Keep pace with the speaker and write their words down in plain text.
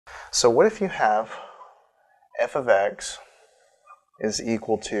So what if you have f of x is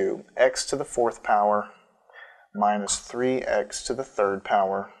equal to x to the fourth power minus 3x to the third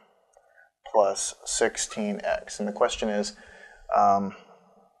power plus 16x. And the question is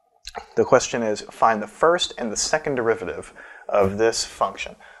find the first and the second derivative of this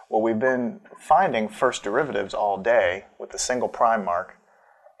function. Well, we've been finding first derivatives all day with the single prime mark,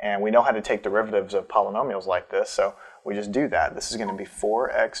 and we know how to take derivatives of polynomials like this, so we just do that. This is going to be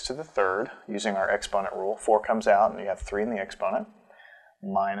 4x to the third using our exponent rule. 4 comes out and you have 3 in the exponent,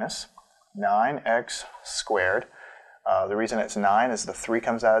 minus 9x squared. The reason it's 9 is the 3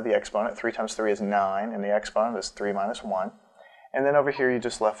 comes out of the exponent. 3 times 3 is 9, and the exponent is 3 minus 1. And then over here you're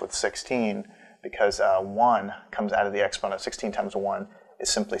just left with 16 because 1 comes out of the exponent. 16 times 1 is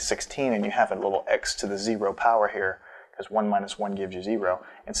simply 16, and you have a little x to the 0 power here because 1 minus 1 gives you 0.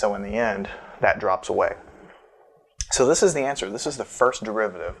 And so in the end, that drops away. So this is the answer. This is the first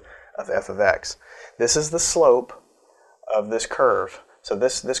derivative of f of x. This is the slope of this curve. So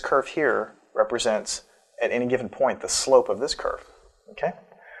this curve here represents, at any given point, the slope of this curve. Okay?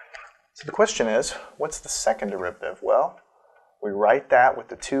 So the question is, what's the second derivative? Well, we write that with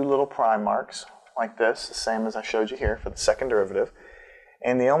the 2 little prime marks, like this, the same as I showed you here for the second derivative.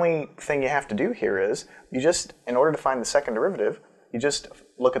 And the only thing you have to do here is, in order to find the second derivative, you just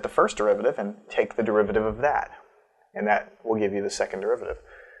look at the first derivative and take the derivative of that. And that will give you the second derivative.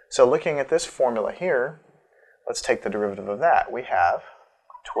 So looking at this formula here, let's take the derivative of that. We have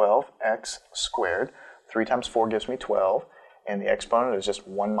 12x squared. 3 times 4 gives me 12. And the exponent is just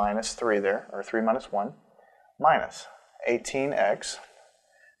 1 minus 3 there, or 3 minus 1, minus 18x,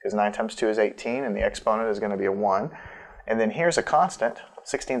 because 9 times 2 is 18, and the exponent is going to be a 1. And then here's a constant.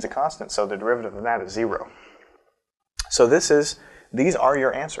 16 is a constant, so the derivative of that is 0. So these are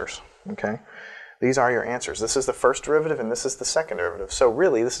your answers, okay? These are your answers. This is the first derivative, and this is the second derivative. So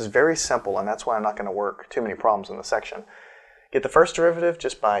really, this is very simple, and that's why I'm not going to work too many problems in the section. Get the first derivative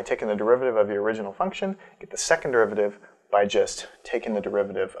just by taking the derivative of your original function. Get the second derivative by just taking the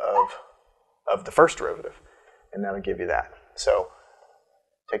derivative of the first derivative, and that'll give you that. So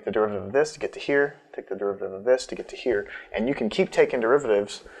take the derivative of this to get to here, take the derivative of this to get to here, and you can keep taking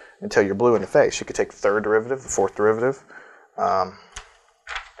derivatives until you're blue in the face. You could take the third derivative, the fourth derivative, and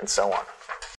so on.